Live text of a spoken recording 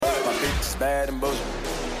bad and bullshit.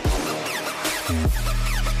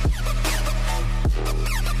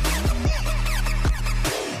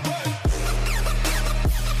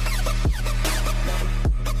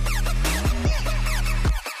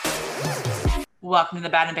 Welcome to the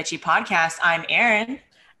Bad and Bitchy podcast. I'm Erin.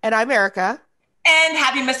 And I'm Erica. And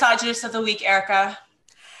happy misogynist of the week, Erica.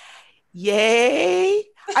 Yay.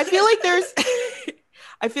 I feel like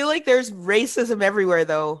there's racism everywhere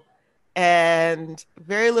though. And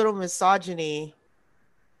very little misogyny.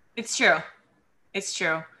 It's true. It's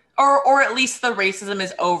true. Or at least the racism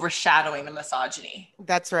is overshadowing the misogyny.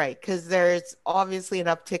 That's right. Because there's obviously an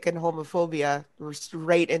uptick in homophobia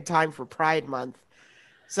right in time for Pride Month.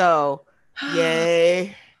 So,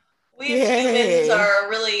 yay. We as humans are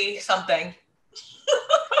really something.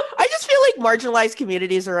 I just feel like marginalized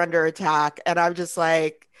communities are under attack. And I'm just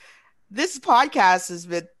like, this podcast has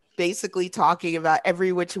been basically talking about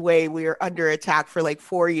every which way we are under attack for like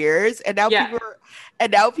 4 years. And now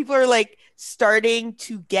people are like starting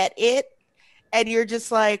to get it. And you're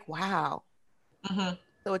just like, wow. Mm-hmm.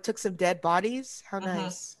 So it took some dead bodies. How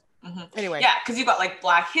nice. Mm-hmm. Anyway. Yeah, because you've got like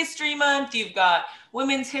Black History Month, you've got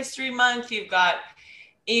Women's History Month, you've got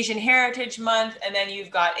Asian Heritage Month, and then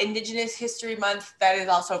you've got Indigenous History Month that is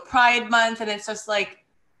also Pride Month. And it's just like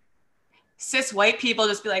cis white people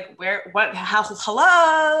just be like,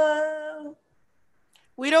 hello.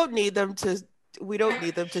 We don't need them to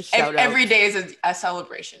shout out. Every day is a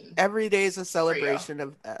celebration. Every day is a celebration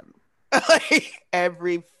of them. Like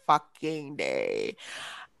every fucking day.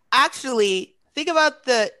 Actually, think about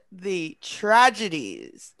the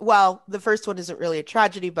tragedies. Well, the first one isn't really a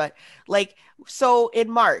tragedy, but like, so in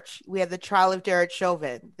March, we had the trial of Derek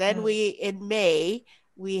Chauvin. Then in May,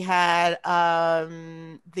 we had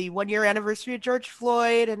the 1 year anniversary of George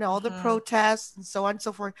Floyd and all the protests and so on and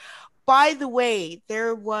so forth. By the way,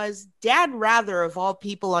 there was Dan Rather of all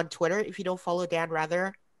people on Twitter. If you don't follow Dan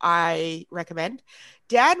Rather, I recommend.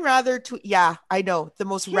 Dan Rather, yeah, I know, the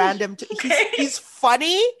most random. He's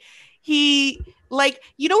funny. He, like,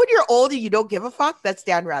 you know when you're old and you don't give a fuck? That's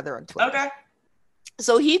Dan Rather on Twitter. Okay.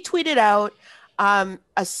 So he tweeted out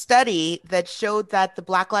a study that showed that the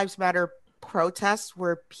Black Lives Matter protests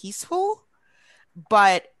were peaceful,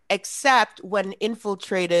 but except when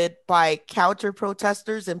infiltrated by counter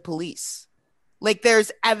protesters and police. Like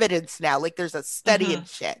there's evidence now, like there's a study and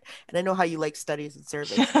shit. And I know how you like studies and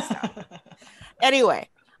surveys and stuff. Anyway,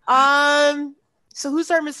 so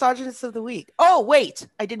who's our misogynist of the week? Oh, wait,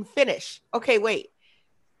 I didn't finish. Okay, wait.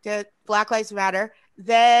 The Black Lives Matter.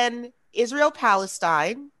 Then Israel,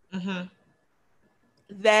 Palestine. Mm-hmm.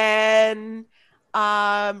 Then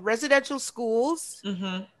residential schools.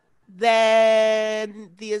 Mm-hmm.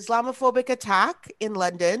 Then the Islamophobic attack in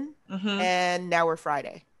London. Mm-hmm. And now we're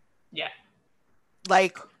Friday. Yeah.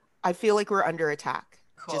 Like, I feel like we're under attack.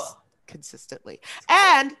 Cool. Just consistently.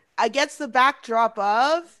 And against the backdrop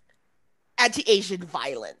of anti-Asian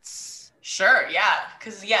violence. Sure, yeah.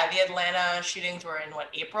 Because, the Atlanta shootings were in,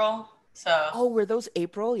 April? So. Oh, were those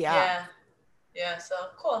April? Yeah. Yeah, so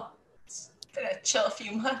cool. It's been a chill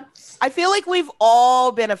few months. I feel like we've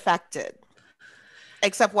all been affected.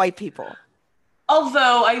 Except white people.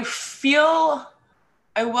 Although I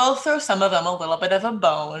will throw some of them a little bit of a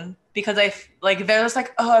bone because they're just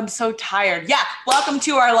like, oh, I'm so tired. Yeah, welcome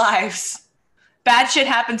to our lives. Bad shit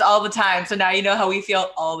happens all the time. So now you know how we feel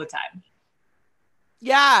all the time.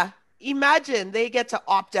 Yeah, imagine they get to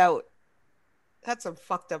opt out. That's some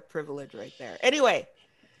fucked up privilege right there. Anyway,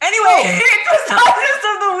 it's misogynist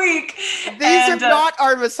of the week. These are not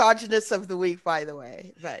our misogynists of the week, by the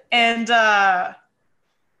way. But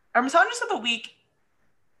our misogynist of the week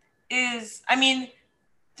is,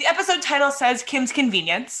 the episode title says Kim's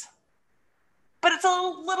Convenience, but it's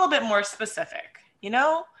a little bit more specific, you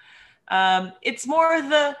know? It's more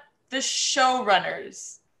the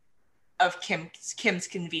showrunners of Kim's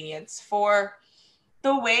Convenience for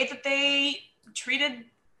the way that they treated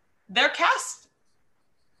their cast,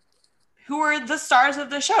 who were the stars of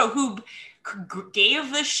the show, who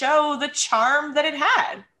gave the show the charm that it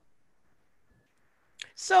had.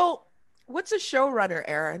 So, what's a showrunner,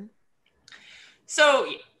 Erin? So,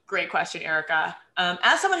 great question, Erica.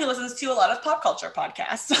 As someone who listens to a lot of pop culture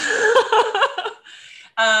podcasts,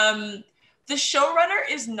 the showrunner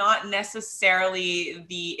is not necessarily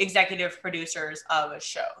the executive producers of a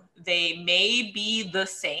show. They may be the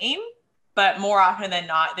same, but more often than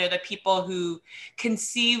not, they're the people who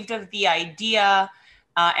conceived of the idea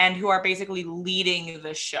and who are basically leading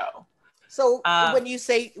the show. So when you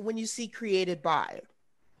see created by,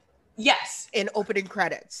 yes, in opening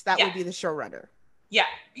credits, that would be the showrunner. Yeah.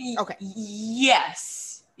 Okay.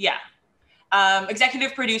 Yes. Yeah.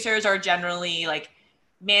 Executive producers are generally like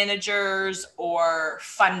managers or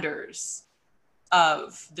funders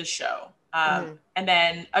of the show. And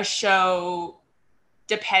then a show,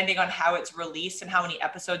 depending on how it's released and how many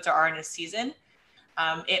episodes there are in a season,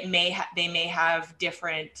 they may have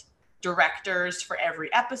different directors for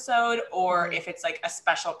every episode, or if it's like a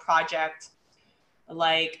special project,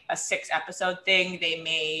 like a 6-episode thing, they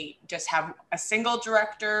may just have a single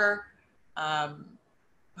director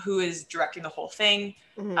who is directing the whole thing.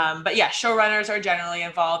 But yeah, showrunners are generally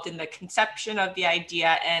involved in the conception of the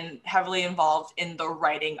idea and heavily involved in the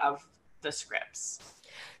writing of the scripts.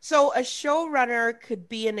 So a showrunner could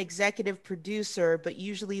be an executive producer, but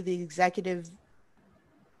usually the executive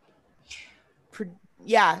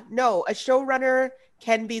a showrunner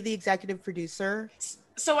can be the executive producer.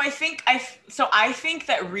 So I think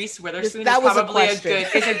that Reese Witherspoon is probably a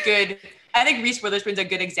good. I think Reese Witherspoon's a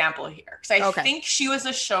good example here, because I think she was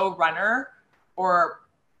a showrunner or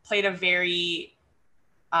played a very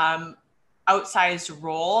outsized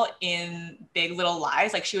role in Big Little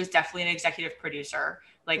Lies. Like, she was definitely an executive producer.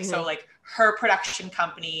 Like, so like her production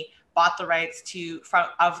company bought the rights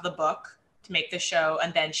of the book to make the show,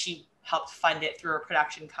 and then she helped fund it through a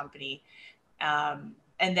production company. And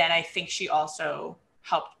then I think she also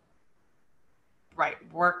helped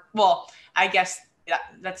write work. Well, I guess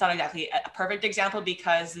that's not exactly a perfect example,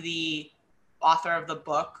 because the author of the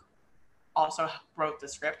book also wrote the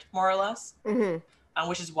script, more or less,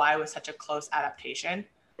 which is why it was such a close adaptation.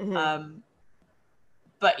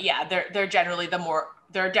 But yeah, they're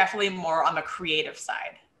definitely more on the creative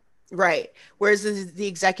side. Right. Whereas the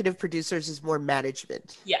executive producers is more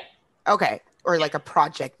management. Yeah. Okay. Or like a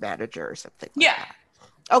project manager or something like that.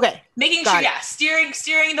 Okay. Making sure,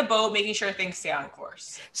 steering the boat, making sure things stay on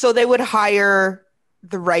course. So they would hire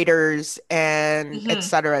the writers and et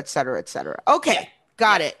cetera, et cetera, et cetera. Okay.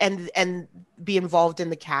 Got it. And be involved in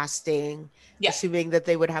the casting, assuming that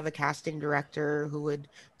they would have a casting director who would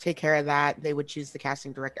take care of that. They would choose the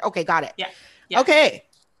casting director. Okay. Got it. Okay.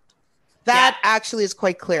 That actually is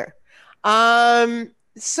quite clear.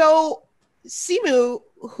 So Simu,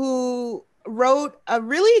 who wrote a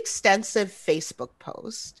really extensive Facebook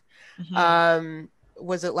post,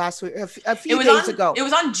 was it last week? A few days ago. It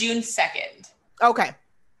was on June 2nd. Okay.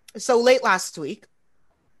 So late last week.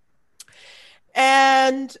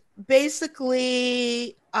 And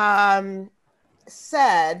basically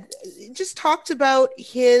talked about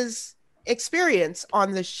his experience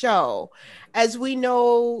on the show. As we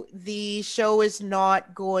know, the show is it's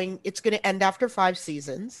going to end after 5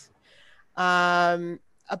 seasons. Apparently,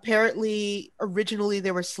 originally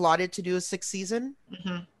they were slotted to do a 6th season,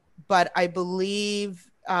 but I believe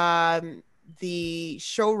the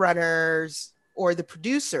showrunners or the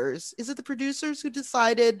producers, is it the producers who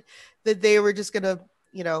decided that they were just going to,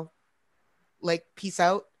 peace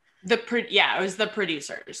out? It was the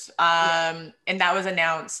producers. And that was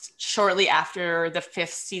announced shortly after the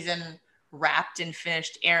 5th season wrapped and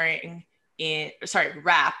finished airing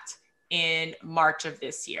wrapped in March of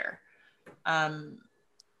this year. And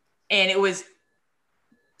it was,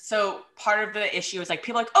 so part of the issue was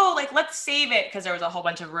people like, let's save it, because there was a whole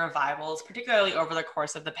bunch of revivals, particularly over the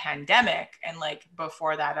course of the pandemic, and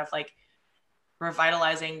before that, of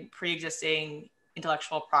revitalizing pre-existing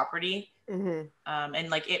intellectual property, and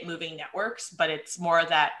it moving networks. But it's more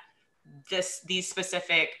that these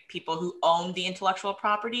specific people who own the intellectual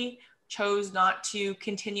property chose not to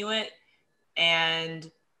continue it, and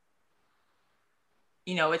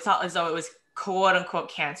it's not as though it was quote unquote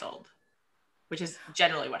canceled, which is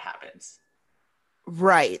generally what happens.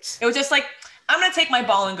 Right. It was just I'm gonna take my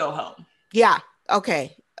ball and go home. Yeah.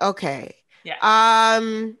 Okay. Yeah.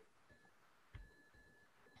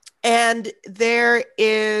 And there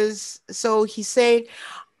is, so he's saying,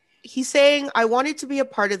 I wanted to be a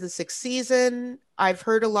part of the 6th season. I've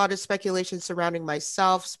heard a lot of speculation surrounding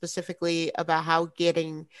myself, specifically about how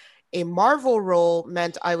getting a Marvel role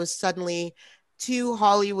meant I was suddenly too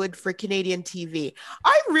Hollywood for Canadian TV.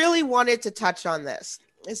 I really wanted to touch on this.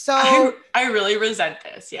 So I really resent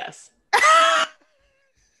this. Yes. I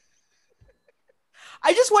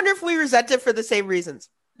just wonder if we resent it for the same reasons.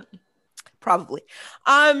 Probably.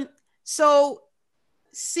 So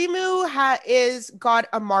Simu is got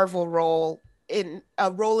a Marvel role in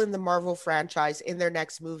the Marvel franchise in their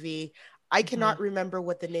next movie. I cannot remember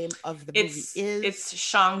what the name of the movie is. It's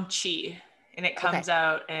Shang-Chi, and it comes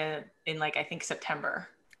out in I think September.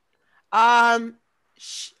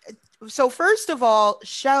 So first of all,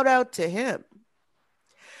 shout out to him.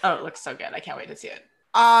 Oh, it looks so good. I can't wait to see it.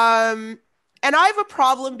 And I have a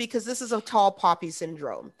problem because this is a tall poppy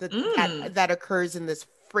syndrome that occurs in this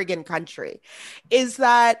friggin' country, is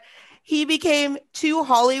that He became too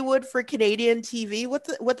Hollywood for Canadian TV.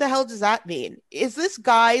 What the hell does that mean? Is this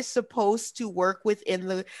guy supposed to work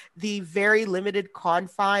within the very limited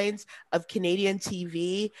confines of Canadian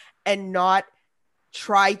TV and not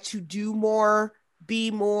try to do more,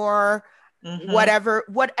 be more,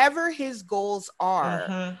 whatever his goals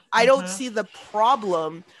are? I don't see the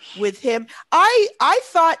problem with him. I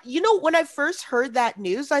thought, when I first heard that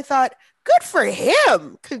news, I thought, good for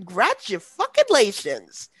him.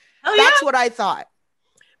 Congratulations. Oh, That's yeah. what I thought.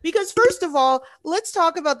 Because first of all, let's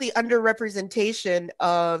talk about the underrepresentation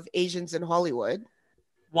of Asians in Hollywood.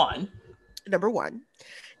 Number one.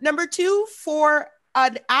 Number two, for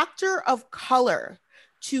an actor of color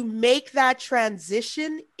to make that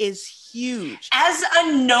transition is huge. As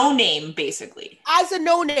a no-name, basically. As a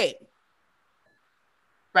no-name.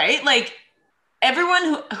 Right? Like,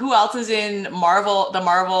 everyone who else is in the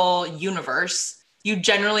Marvel universe, you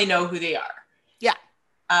generally know who they are. Yeah.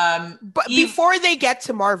 But before they get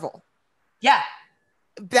to Marvel. Yeah.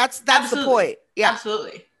 That's the point. Yeah.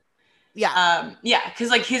 Absolutely. Yeah. Yeah, because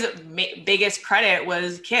like his biggest credit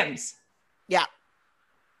was Kim's. Yeah.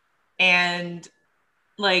 And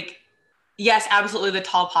like, yes, absolutely the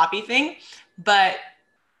tall poppy thing, but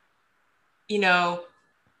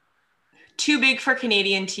too big for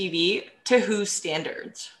Canadian TV to whose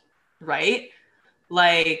standards, right?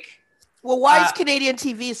 Like, well, why is Canadian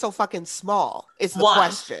TV so fucking small is the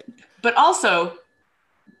question. But also,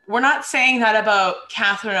 we're not saying that about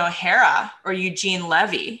Catherine O'Hara or Eugene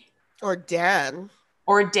Levy. Or Dan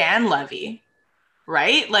Levy,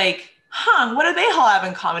 right? Like, what do they all have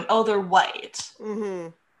in common? Oh, they're white.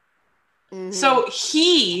 So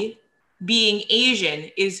he, being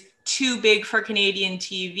Asian, is too big for Canadian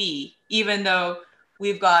TV, even though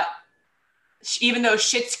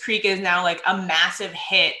Schitt's Creek is now like a massive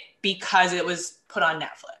hit because it was put on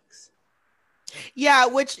Netflix. Yeah,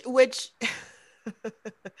 which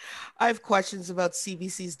I have questions about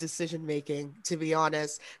CBC's decision making, to be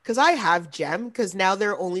honest, because I have Gem, because now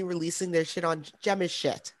they're only releasing their shit on Gem is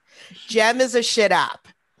shit. Gem is a shit app.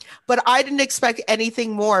 But I didn't expect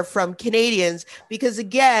anything more from Canadians because,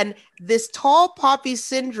 again, this tall poppy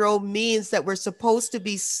syndrome means that we're supposed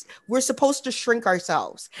to shrink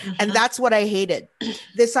ourselves. And that's what I hated.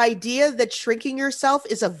 This idea that shrinking yourself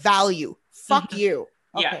is a value. Fuck you.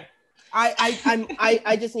 Okay. Yeah.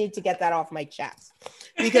 I just need to get that off my chest,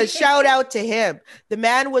 because shout out to him. The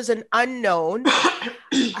man was an unknown,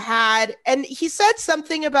 and he said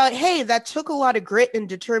something about, hey, that took a lot of grit and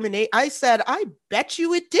determination. I said, I bet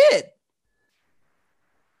you it did.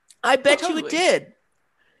 I bet you it did.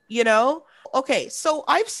 Okay, so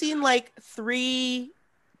I've seen like 3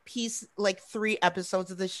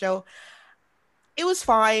 episodes of this show. It was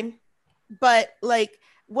fine, but like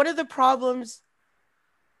one of the problems,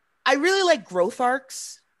 I really like growth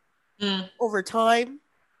arcs over time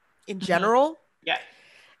in general. Yeah.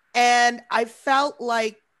 And I felt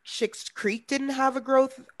like Schitt's Creek didn't have a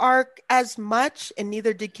growth arc as much, and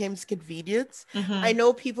neither did Kim's Convenience. I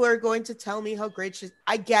know people are going to tell me how great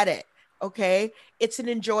I get it. Okay. It's an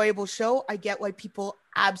enjoyable show. I get why people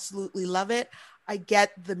absolutely love it. I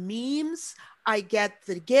get the memes. I get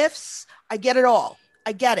the GIFs. I get it all.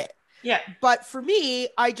 I get it. Yeah. But for me,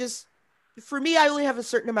 I only have a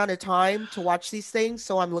certain amount of time to watch these things,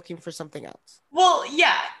 so I'm looking for something else. Well,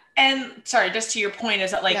 yeah. And sorry, just to your point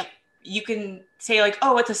is that like, you can say like,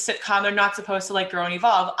 oh, it's a sitcom, they're not supposed to like grow and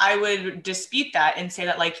evolve. I would dispute that and say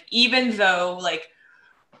that like, even though like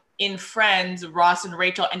in Friends, Ross and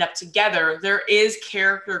Rachel end up together, there is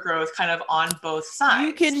character growth kind of on both sides.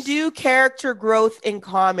 You can do character growth in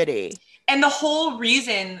comedy. And the whole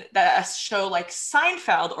reason that a show like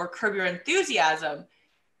Seinfeld or Curb Your Enthusiasm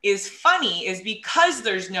is funny is because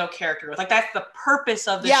there's no character growth. Like that's the purpose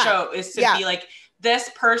of the show, is to be like, this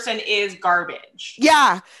person is garbage.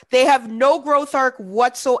 Yeah, they have no growth arc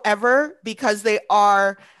whatsoever because they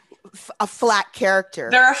are a flat character.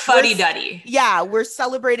 They're a fuddy-duddy. Yeah, we're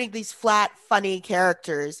celebrating these flat, funny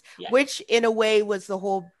characters, which in a way was the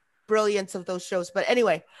whole brilliance of those shows. But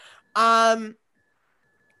anyway, so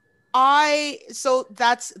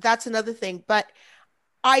that's another thing. But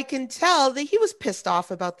I can tell that he was pissed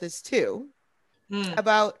off about this too.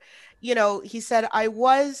 About, he said, I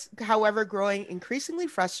was, however, growing increasingly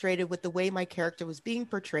frustrated with the way my character was being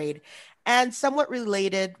portrayed, and somewhat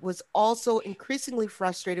related, was also increasingly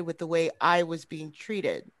frustrated with the way I was being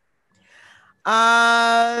treated.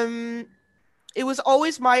 It was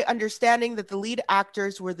always my understanding that the lead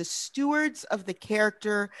actors were the stewards of the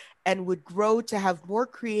character and would grow to have more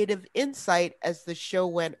creative insight as the show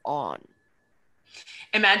went on.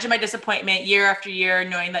 Imagine my disappointment year after year,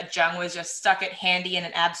 knowing that Jung was just stuck at Handy and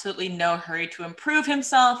in absolutely no hurry to improve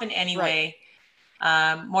himself in any way.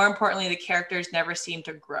 More importantly, the characters never seem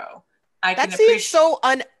to grow. That seems so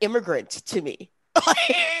un-immigrant to me.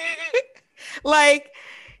 Like,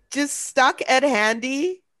 just stuck at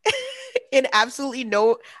Handy in absolutely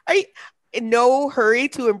no hurry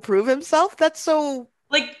to improve himself. That's so,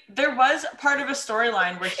 like, there was part of a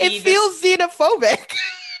storyline where it feels xenophobic.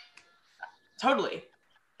 Totally.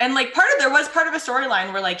 And like there was part of a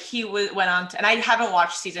storyline where like he went on to, and I haven't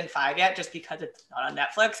watched season 5 yet just because it's not on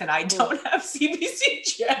Netflix and I don't have CBC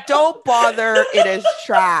channel. Don't bother, it is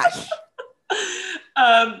trash.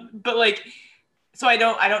 But like, so I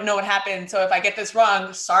don't know what happened. So if I get this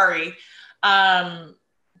wrong, sorry.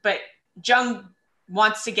 But Jung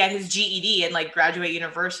wants to get his GED and like graduate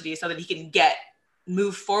university so that he can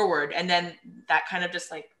move forward, and then that kind of just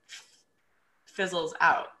like fizzles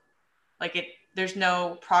out. Like there's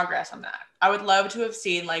no progress on that. I would love to have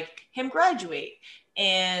seen like him graduate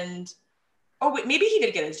and maybe he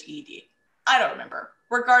did get his GED. I don't remember.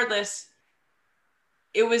 Regardless,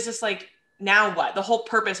 it was just like, now what? The whole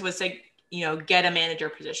purpose was to, get a manager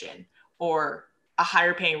position or a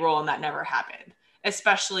higher paying role, and that never happened.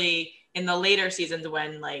 Especially in the later seasons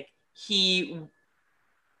when like he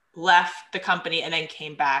left the company and then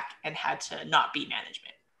came back and had to not be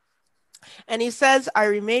management. And he says, I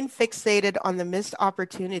remain fixated on the missed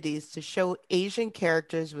opportunities to show Asian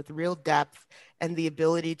characters with real depth and the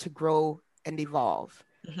ability to grow and evolve.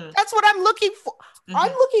 Mm-hmm. That's what I'm looking for. Mm-hmm.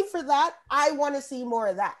 I'm looking for that. I want to see more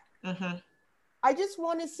of that. Mm-hmm. I just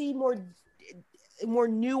want to see more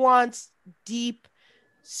nuanced, deep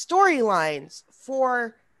storylines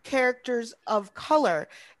for characters of color.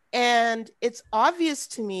 And it's obvious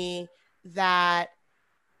to me that,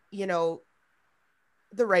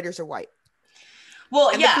 the writers are white. Well,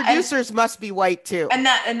 and the producers must be white too. And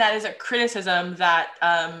that is a criticism that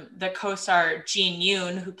the co-star Jean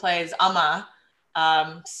Yoon, who plays Amma,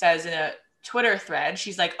 says in a Twitter thread.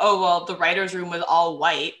 She's like, oh, well, the writer's room was all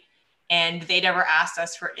white and they never asked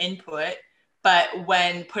us for input. But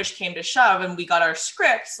when push came to shove and we got our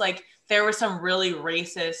scripts, like there were some really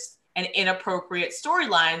racist and inappropriate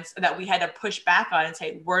storylines that we had to push back on and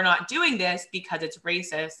say, we're not doing this because it's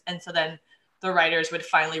racist. And so then the writers would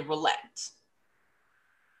finally relent.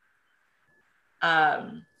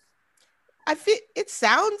 I feel it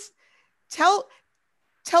sounds, tell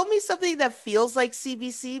me something that feels like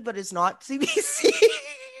CBC, but is not CBC.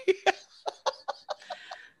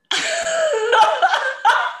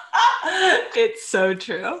 It's so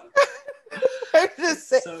true.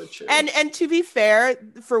 It's so true. And to be fair,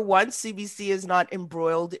 for once, CBC is not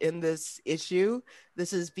embroiled in this issue.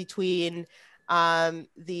 This is between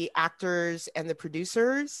the actors and the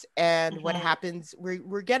producers, and what happens.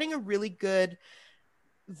 We're getting a really good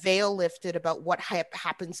veil lifted about what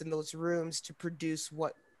happens in those rooms to produce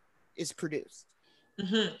what is produced.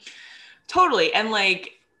 Mm-hmm. Totally. And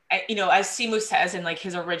like, as Simu says in like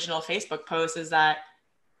his original Facebook post, is that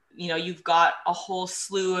you've got a whole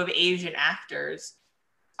slew of Asian actors,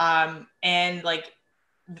 and like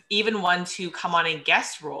even ones who come on in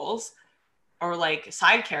guest roles or like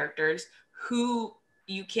side characters who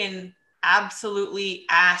you can absolutely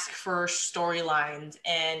ask for storylines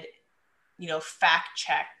and fact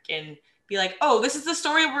check and be like, oh, this is the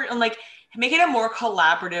story and like make it a more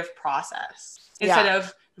collaborative process instead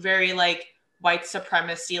of very like white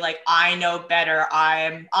supremacy, like I know better,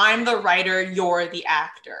 I'm the writer, you're the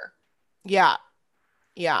actor. Yeah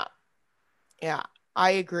I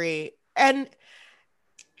agree. And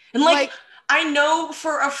like I know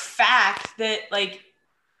for a fact that like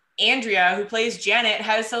Andrea, who plays Janet,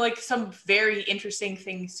 has some very interesting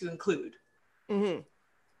things to include. Mm-hmm.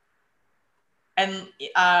 And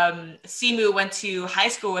Simu went to high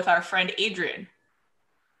school with our friend Adrian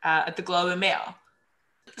at the Globe and Mail.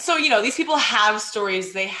 So, these people have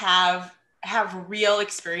stories, they have real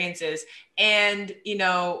experiences, and,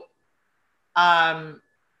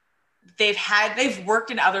 they've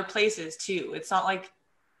worked in other places too. It's not like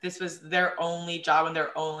this was their only job and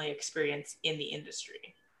their only experience in the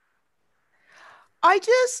industry. I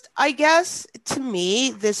guess to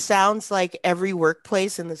me, this sounds like every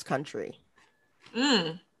workplace in this country.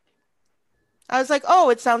 I was like, oh,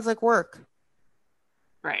 it sounds like work.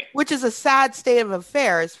 Right. Which is a sad state of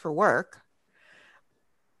affairs for work.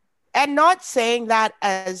 And not saying that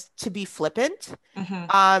as to be flippant.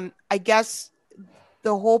 Mm-hmm. I guess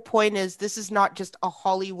the whole point is this is not just a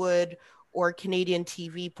Hollywood or Canadian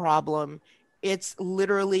TV problem. It's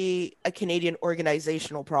literally a Canadian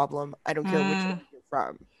organizational problem. I don't care which one you're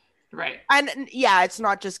from. Right. And yeah, it's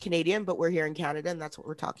not just Canadian, but we're here in Canada and that's what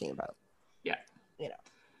we're talking about. Yeah. you know.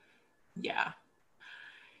 Yeah.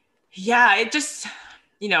 Yeah, it just,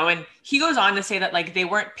 and he goes on to say that like they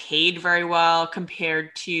weren't paid very well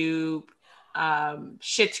compared to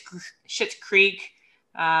Schitt's Creek.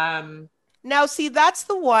 Now, see, that's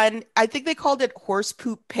the one, I think they called it horse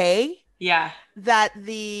poop pay, Yeah. that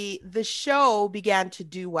the show began to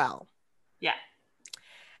do well. Yeah.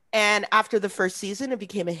 And after the first season, it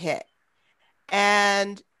became a hit.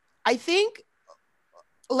 And I think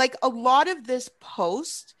like a lot of this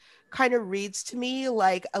post kind of reads to me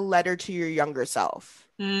like a letter to your younger self.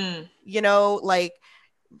 Mm. Like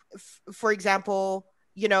for example,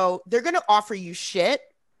 they're going to offer you shit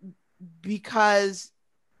because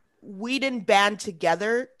we didn't band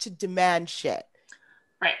together to demand shit.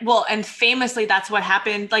 Right. Well, and famously, that's what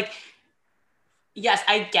happened. Like, yes,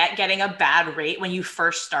 I get getting a bad rate when you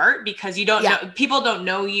first start because you don't know, people don't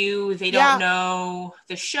know you, they don't know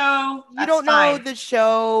the show. You That's don't know fine. the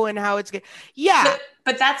show and how it's good. Yeah.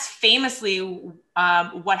 But that's famously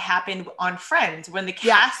what happened on Friends when the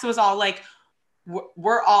cast was all like,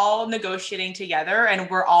 we're all negotiating together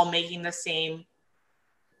and we're all making the same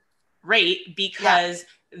rate because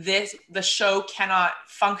the show cannot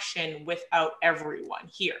function without everyone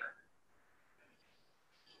here.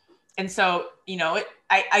 And so,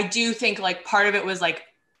 I do think like part of it was like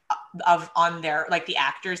on their, like the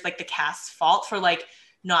actors, like the cast's fault for like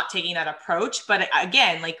not taking that approach. But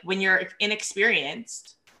again, like when you're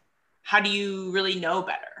inexperienced, how do you really know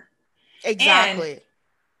better? Exactly.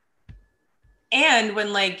 And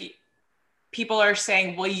when like people are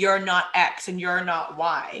saying, well, you're not X and you're not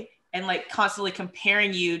Y, and like constantly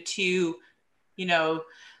comparing you to,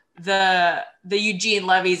 the Eugene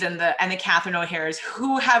Levy's and the Catherine O'Haras,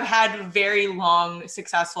 who have had very long,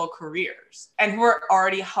 successful careers and who are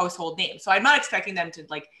already household names. So I'm not expecting them to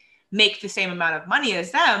like make the same amount of money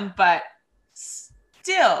as them, but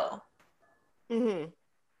still. Mm-hmm.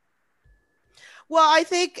 Well, I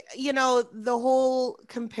think, the whole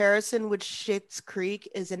comparison with Schitt's Creek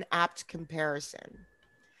is an apt comparison.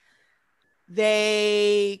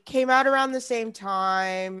 They came out around the same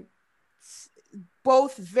time,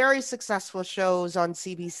 both very successful shows on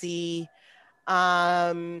CBC,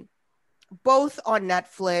 both on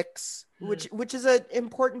Netflix, which is an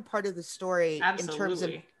important part of the story. Absolutely. In terms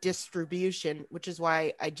of distribution, which is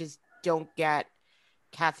why I just don't get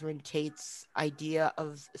Catherine Tate's idea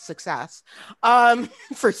of success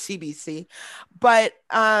for CBC. But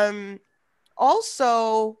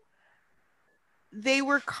also they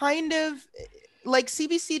were kind of like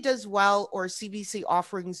CBC does well, or CBC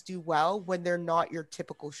offerings do well when they're not your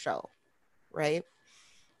typical show, right?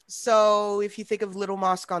 So if you think of Little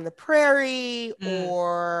Mosque on the Prairie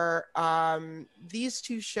or these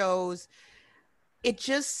two shows, it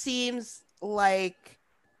just seems like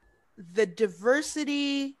the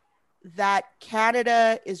diversity that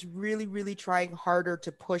Canada is really, really trying harder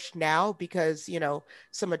to push now because,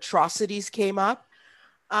 some atrocities came up.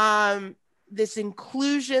 This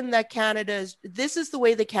inclusion that this is the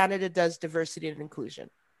way that Canada does diversity and inclusion.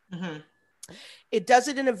 Mm-hmm. It does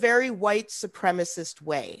it in a very white supremacist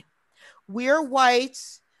way. We're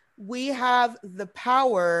whites. We have the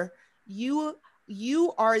power. You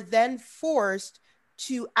are then forced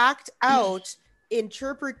to act out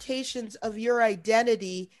interpretations of your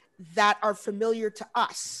identity that are familiar to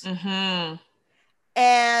us. Mm-hmm.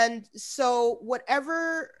 And so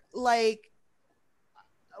whatever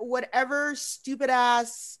stupid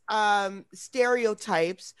ass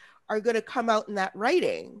stereotypes are going to come out in that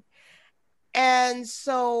writing. And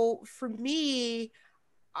so for me,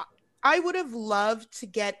 I would have loved to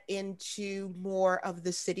get into more of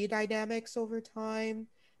the city dynamics over time,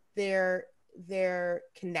 their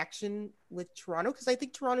connection with Toronto, because I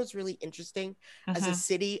think Toronto is really interesting as a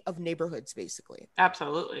city of neighborhoods, basically.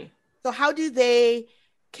 Absolutely. So how do they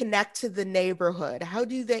connect to the neighborhood? How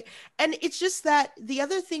do they? And it's just that the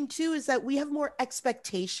other thing too is that we have more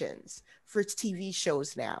expectations for TV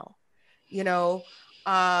shows now.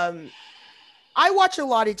 I watch a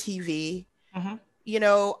lot of TV. Mm-hmm.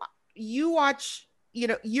 You watch,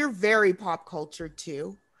 you're very pop culture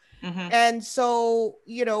too. Mm-hmm. And so,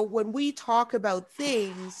 when we talk about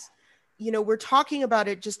things, we're talking about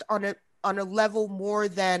it just on a level more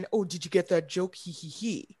than, oh, did you get that joke? He, he,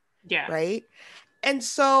 he. Yeah. Right. And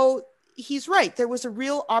so he's right. There was a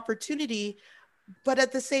real opportunity, but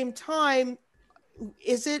at the same time,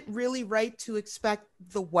 is it really right to expect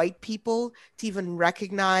the white people to even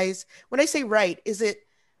recognize? When I say right, is it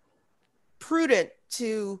prudent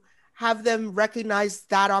to have them recognize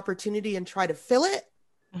that opportunity and try to fill it?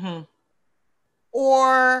 Mm-hmm.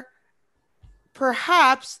 Or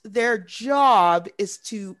perhaps their job is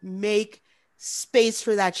to make space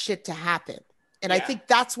for that shit to happen. And I think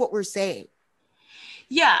that's what we're saying.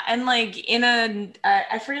 Yeah, and like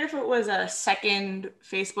I forget if it was a second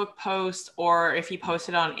Facebook post or if he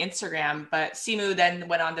posted on Instagram, but Simu then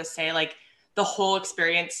went on to say like the whole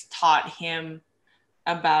experience taught him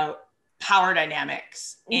about power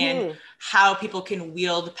dynamics and how people can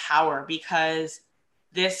wield power, because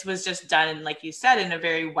this was just done, like you said, in a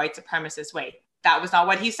very white supremacist way. That was not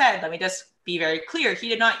what he said. Let me just be very clear. He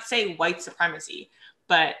did not say white supremacy,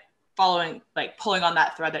 but pulling on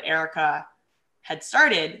that thread that Erica had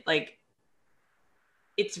started, like,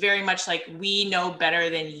 it's very much like we know better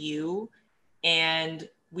than you and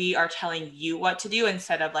we are telling you what to do,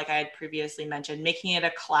 instead of, like I had previously mentioned, making it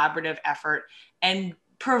a collaborative effort and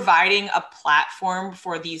providing a platform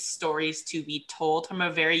for these stories to be told from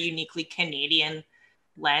a very uniquely Canadian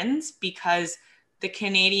lens, because the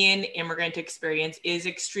Canadian immigrant experience is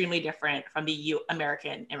extremely different from the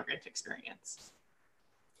American immigrant experience.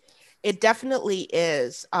 It definitely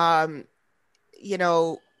is. You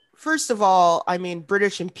know, first of all, I mean,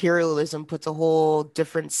 British imperialism puts a whole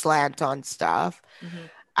different slant on stuff.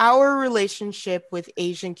 Our relationship with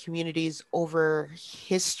Asian communities over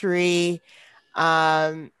history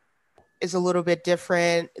is a little bit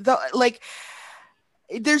different. Though, like,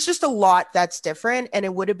 there's just a lot that's different, and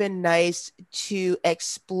it would have been nice to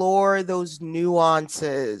explore those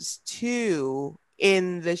nuances too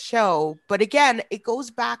in the show. But again, it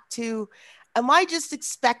goes back to, am I just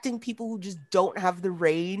expecting people who just don't have the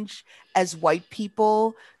range as white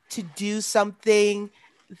people to do something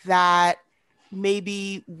that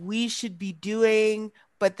maybe we should be doing?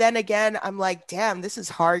 But then again, I'm like, damn, this is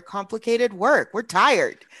hard, complicated work. We're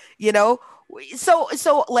tired, you know?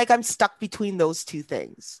 So like I'm stuck between those two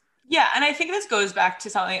things. Yeah, and I think this goes back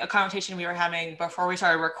to a conversation we were having before we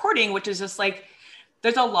started recording, which is just like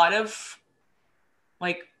there's a lot of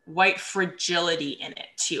like white fragility in it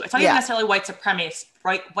too. It's not even necessarily white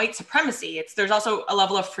supremacy. It's there's also a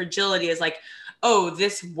level of fragility, is like, oh,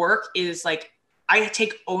 this work is like, I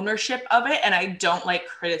take ownership of it and I don't like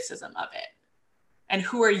criticism of it. And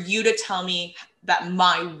who are you to tell me that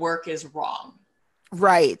my work is wrong?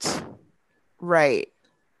 Right.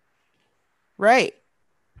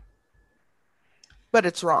 But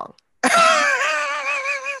it's wrong.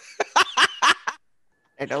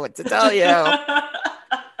 I know what to tell you.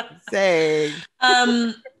 Saying.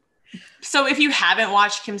 So if you haven't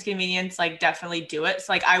watched Kim's Convenience, like definitely do it.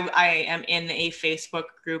 So like I am in a Facebook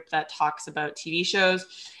group that talks about TV shows,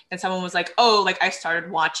 and someone was like, oh, like I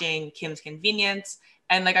started watching Kim's Convenience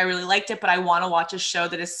and like I really liked it, but I want to watch a show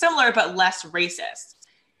that is similar but less racist.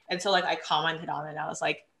 And so like I commented on it and I was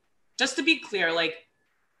like, just to be clear, like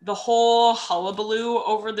the whole hullabaloo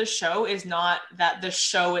over the show is not that the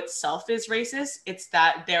show itself is racist. It's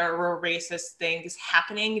that there were racist things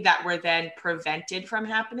happening that were then prevented from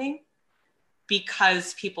happening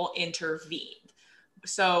because people intervened.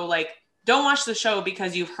 So like, don't watch the show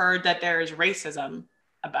because you've heard that there is racism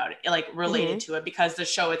about it, like related to it, because the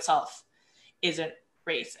show itself isn't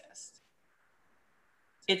racist.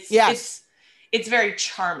 It's very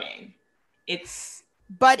charming.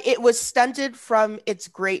 But it was stunted from its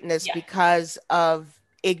greatness because of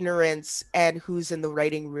ignorance and who's in the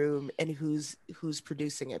writing room and who's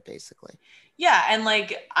producing it, basically. Yeah, and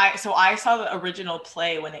like I saw the original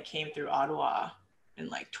play when it came through Ottawa in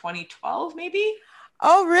like 2012, maybe.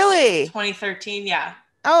 Oh, really? 2013, yeah.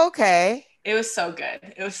 Oh, okay. It was so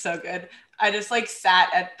good. I just like sat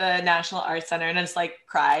at the National Arts Center and just like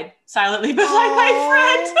cried silently beside my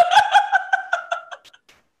friend.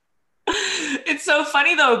 It's so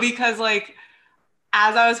funny though, because like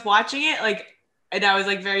as I was watching it, like, and I was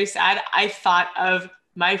like very sad, I thought of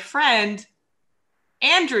my friend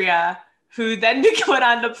Andrea, who then went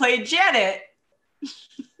on to play Janet.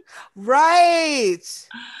 Right.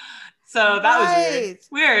 So that was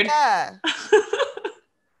weird. Yeah.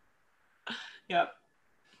 Yep.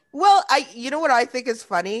 Well, you know what I think is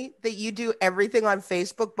funny? That you do everything on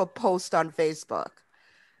Facebook but post on Facebook.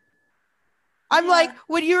 I'm like,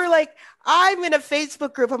 when you were like, I'm in a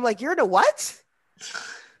Facebook group, I'm like, you're in a what?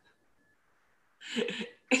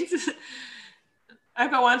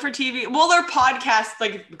 I've got one for TV. Well, they're podcasts,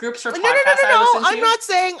 like groups for podcasts. No.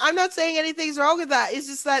 I'm not saying anything's wrong with that. It's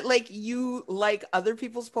just that like you like other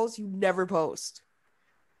people's posts, you never post.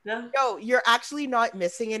 No, you're actually not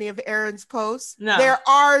missing any of Erin's posts. No. There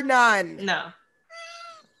are none. No,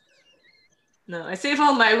 I save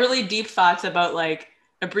all my really deep thoughts about like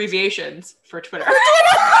abbreviations for Twitter.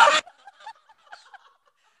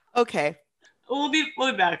 Okay. We'll be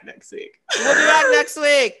back next week. We'll be back next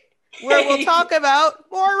week where we'll talk about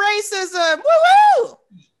more racism. Woo-woo!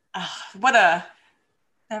 What a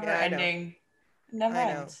never ending. Never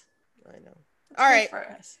ends. I know. All right. For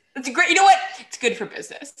us. It's great. You know what? It's good for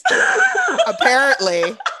business.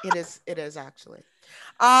 Apparently, it is. It is actually.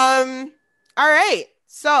 All right.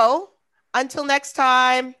 So until next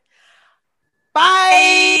time.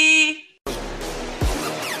 Bye. Bye.